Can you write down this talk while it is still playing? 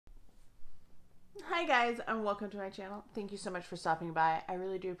Hi guys, and welcome to my channel. Thank you so much for stopping by. I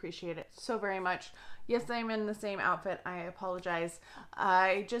really do appreciate it so very much. Yes, I'm in the same outfit. I apologize.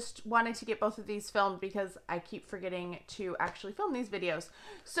 I just wanted to get both of these filmed because I keep forgetting to actually film these videos.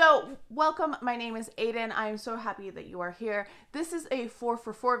 So welcome, my name is Aiden. I am so happy that you are here. This is a 4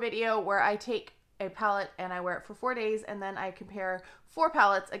 for 4 video where I take a palette and I wear it for 4 days and then I compare 4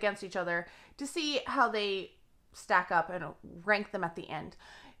 palettes against each other to see how they stack up and rank them at the end.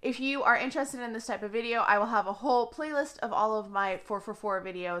 If you are interested in this type of video, I will have a whole playlist of all of my 4 for 4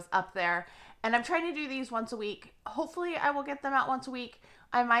 videos up there. And I'm trying to do these once a week. Hopefully I will get them out once a week.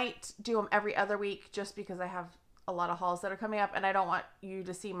 I might do them every other week just because I have a lot of hauls that are coming up and I don't want you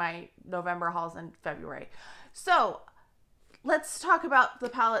to see my November hauls in February. So let's talk about the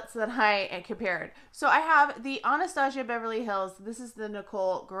palettes that I compared. So I have the Anastasia Beverly Hills. This is the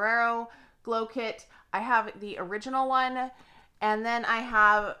Nicole Guerriero Glow Kit. I have the original one. And then I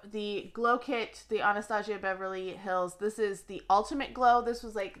have the Glow Kit, the Anastasia Beverly Hills. This is the Ultimate Glow. This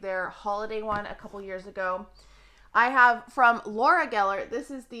was like their holiday one a couple years ago. I have from Laura Geller, this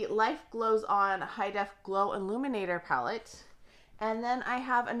is the Life Glows On High Def Glow Illuminator palette. And then I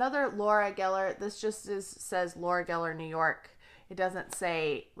have another Laura Geller. This just says Laura Geller New York. It doesn't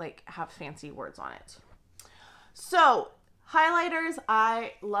say like have fancy words on it. So highlighters,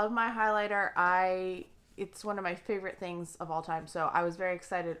 I love my highlighter. It's one of my favorite things of all time. So I was very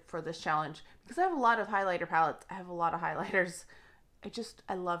excited for this challenge because I have a lot of highlighter palettes. I have a lot of highlighters.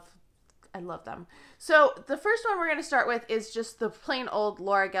 I love them. So the first one we're going to start with is just the plain old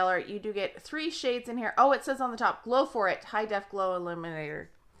Laura Geller. You do get 3 shades in here. Oh, it says on the top, Glow For It High Def Glow Illuminator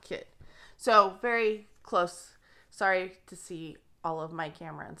Kit. So very close. Sorry to see all of my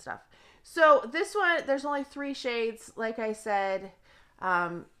camera and stuff. So this one, there's only 3 shades. Like I said,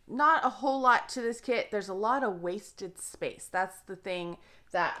 not a whole lot to this kit. There's a lot of wasted space. That's the thing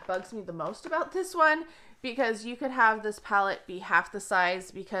that bugs me the most about this one, because you could have this palette be half the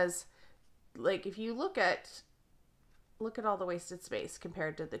size, because like if you look at all the wasted space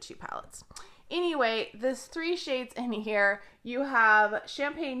compared to the 2 palettes. Anyway, there's 3 shades in here. You have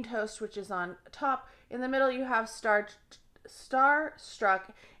Champagne Toast, which is on top. In the middle you have Starstruck,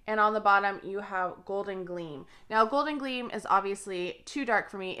 and on the bottom you have Golden Gleam. Now Golden Gleam is obviously too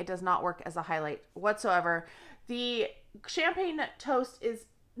dark for me. It does not work as a highlight whatsoever. The Champagne Toast is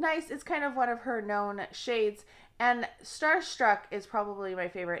nice. It's kind of one of her known shades. And Starstruck is probably my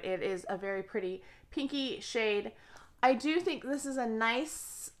favorite. It is a very pretty pinky shade. I do think this is a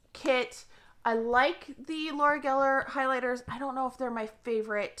nice kit. I like the Laura Geller highlighters. I don't know if they're my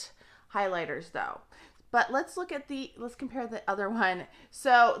favorite highlighters though. But let's compare the other one.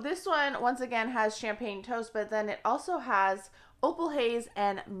 So this one, once again, has Champagne Toast, but then it also has Opal Haze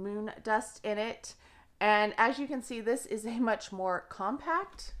and Moon Dust in it. And as you can see, this is a much more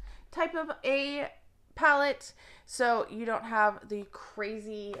compact type of a palette. So you don't have the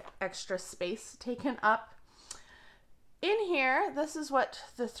crazy extra space taken up. In here, this is what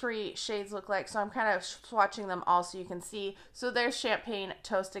the 3 shades look like. So I'm kind of swatching them all so you can see. So there's Champagne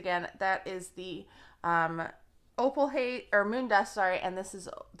Toast again. That is the Opal Haze or Moon Dust, sorry, and this is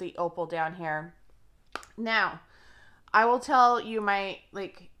the Opal down here. Now, I will tell you my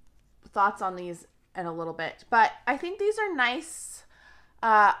thoughts on these in a little bit, but I think these are nice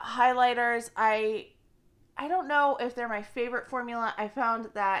highlighters. I don't know if they're my favorite formula. I found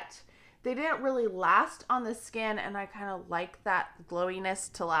that they didn't really last on the skin, and I kind of like that glowiness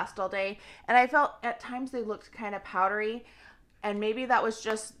to last all day. And I felt at times they looked kind of powdery, and maybe that was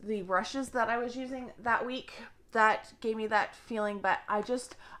just the brushes that I was using that week that gave me that feeling. But I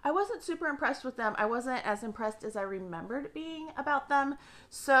wasn't super impressed with them. I wasn't as impressed as I remembered being about them.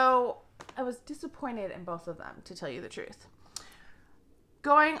 So I was disappointed in both of them, to tell you the truth.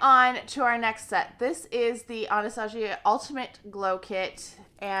 Going on to our next set. This is the Anastasia Ultimate Glow Kit.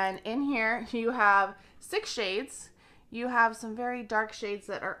 And in here you have 6 shades. You have some very dark shades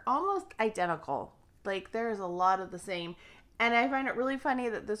that are almost identical. Like there's a lot of the same. And I find it really funny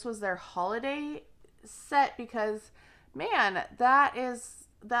that this was their holiday set, because man, that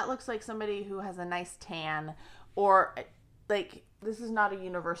looks like somebody who has a nice tan, or like this is not a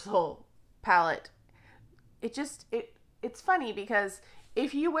universal palette. It's funny because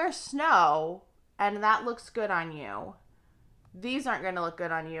if you wear snow and that looks good on you, these aren't going to look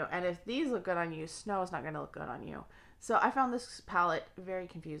good on you. And if these look good on you, snow is not going to look good on you. So I found this palette very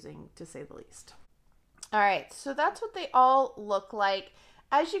confusing, to say the least. All right, so that's what they all look like.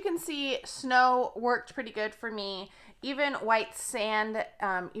 As you can see, snow worked pretty good for me. Even white sand,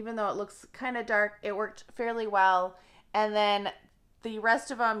 even though it looks kind of dark, it worked fairly well. And then the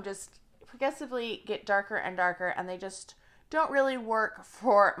rest of them just progressively get darker and darker, and they just don't really work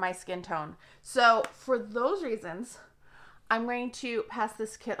for my skin tone. So for those reasons, I'm going to pass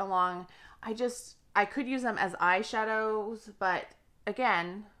this kit along. I could use them as eyeshadows, but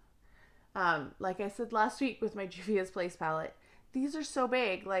again, like I said last week with my Juvia's Place palette, these are so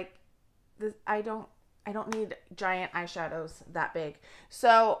big. Like this, I don't need giant eyeshadows that big.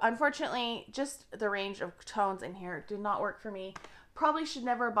 So unfortunately, just the range of tones in here did not work for me. Probably should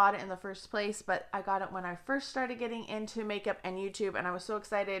never have bought it in the first place, but I got it when I first started getting into makeup and YouTube, and I was so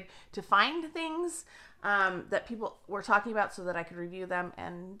excited to find things that people were talking about so that I could review them,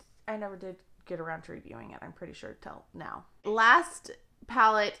 and I never did get around to reviewing it, I'm pretty sure, till now. Last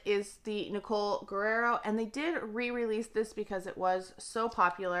palette is the Nicole Guerriero, and they did re-release this because it was so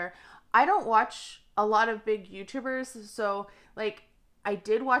popular. I don't watch a lot of big YouTubers, so like I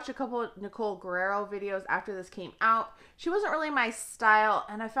did watch a couple of Nicole Guerriero videos after this came out. She wasn't really my style,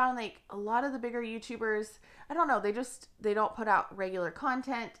 and I found like a lot of the bigger YouTubers, I don't know, they don't put out regular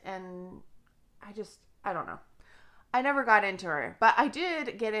content, and I don't know. I never got into her, but I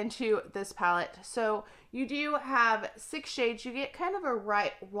did get into this palette. So you do have 6 shades. You get kind of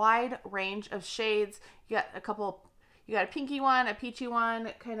a wide range of shades. You got a pinky one, a peachy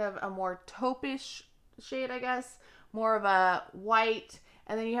one, kind of a more taupe-ish shade, I guess, more of a white,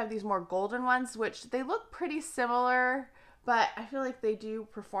 and then you have these more golden ones, which they look pretty similar, but I feel like they do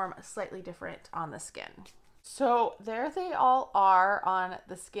perform slightly different on the skin. So there they all are on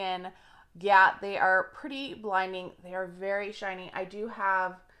the skin. Yeah, they are pretty blinding. They are very shiny. I do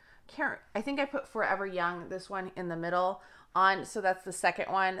have, I think I put Forever Young, this one in the middle on, so that's the second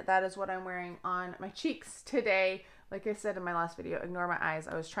one. That is what I'm wearing on my cheeks today. Like I said in my last video, ignore my eyes.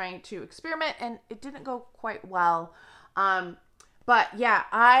 I was trying to experiment and it didn't go quite well. But yeah,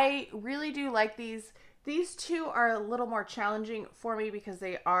 I really do like these. These two are a little more challenging for me because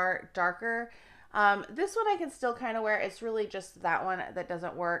they are darker. This one I can still kind of wear. It's really just that one that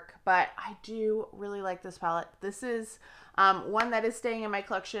doesn't work, but I do really like this palette. This is one that is staying in my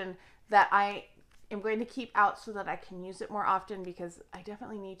collection that I am going to keep out so that I can use it more often, because I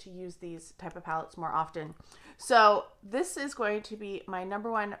definitely need to use these type of palettes more often. So this is going to be my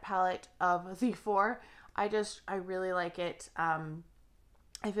 #1 palette of the 4. I really like it.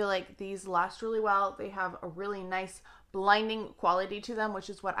 I feel like these last really well. They have a really nice blinding quality to them, which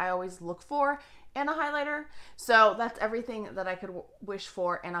is what I always look for in a highlighter. So that's everything that I could wish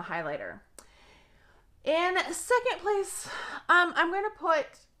for in a highlighter. In second place, I'm going to put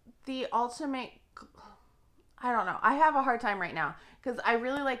the ultimate, I don't know. I have a hard time right now because I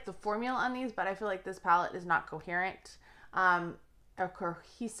really like the formula on these, but I feel like this palette is not coherent, or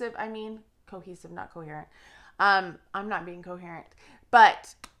cohesive. I mean, cohesive, not coherent. I'm not being coherent,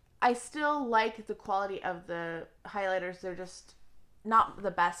 but I still like the quality of the highlighters. They're just not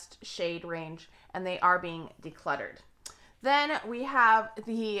the best shade range, and they are being decluttered. Then we have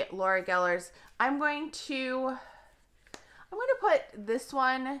the Laura Gellers. I'm going to put this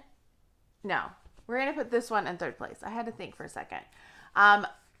one, no, we're going to put this one in third place. I had to think for a second.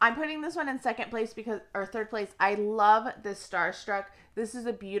 I'm putting this one in second place or third place. I love this Starstruck. This is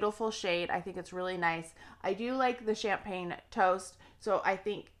a beautiful shade. I think it's really nice. I do like the Champagne Toast, so I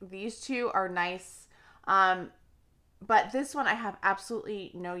think these two are nice. But this one I have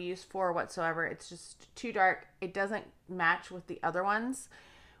absolutely no use for whatsoever. It's just too dark. It doesn't match with the other ones,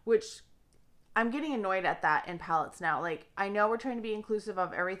 which I'm getting annoyed at that in palettes now. Like, I know we're trying to be inclusive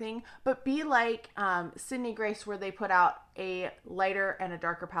of everything, but be like Sydney Grace, where they put out a lighter and a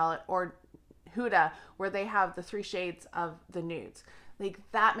darker palette, or Huda, where they have the 3 shades of the nudes. Like,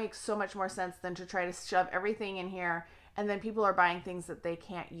 that makes so much more sense than to try to shove everything in here, and then people are buying things that they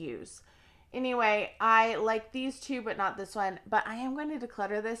can't use. Anyway, I like these two, but not this one. But I am going to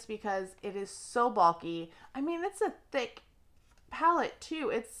declutter this because it is so bulky. I mean, it's a thick palette too.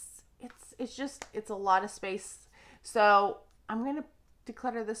 It's a lot of space. So I'm going to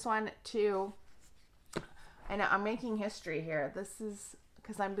declutter this one too. I know I'm making history here. This is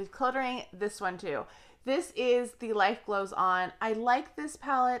because I'm decluttering this one too. This is the Life Glows On. I like this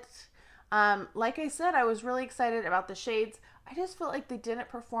palette. Like I said, I was really excited about the shades. I just felt like they didn't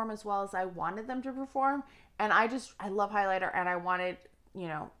perform as well as I wanted them to perform. And I love highlighter, and I wanted,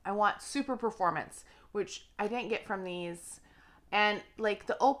 I want super performance, which I didn't get from these. And like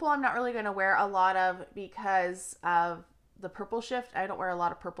the opal, I'm not really going to wear a lot of because of the purple shift. I don't wear a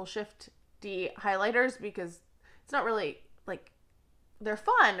lot of purple shift highlighters because it's not really like, they're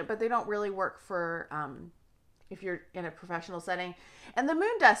fun, but they don't really work for, if you're in a professional setting. And the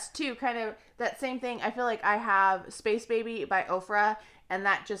Moon Dust too, kind of that same thing. I feel like I have Space Baby by Ofra, and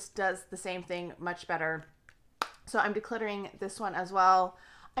that just does the same thing much better. So I'm decluttering this one as well.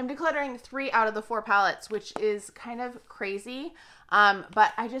 I'm decluttering 3 out of the 4 palettes, which is kind of crazy.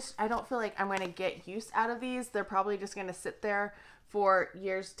 But I don't feel like I'm going to get use out of these. They're probably just going to sit there for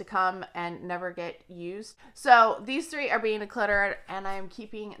years to come and never get used. So these 3 are being decluttered, and I'm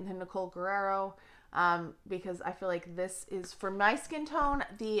keeping the Nicole Guerriero because I feel like this is, for my skin tone,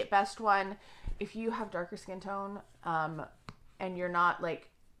 the best one. If you have darker skin tone and you're not like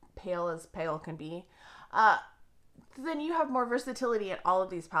pale as pale can be, then you have more versatility in all of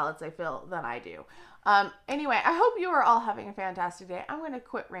these palettes, I feel, than I do. Anyway, I hope you are all having a fantastic day. I'm going to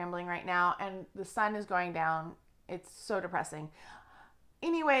quit rambling right now, and the sun is going down. It's so depressing.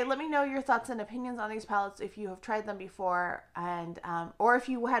 Anyway, let me know your thoughts and opinions on these palettes if you have tried them before, and or if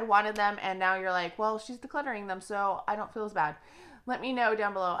you had wanted them and now you're like, well, she's decluttering them, so I don't feel as bad. Let me know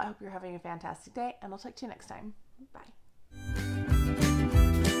down below. I hope you're having a fantastic day, and I'll talk to you next time. Bye.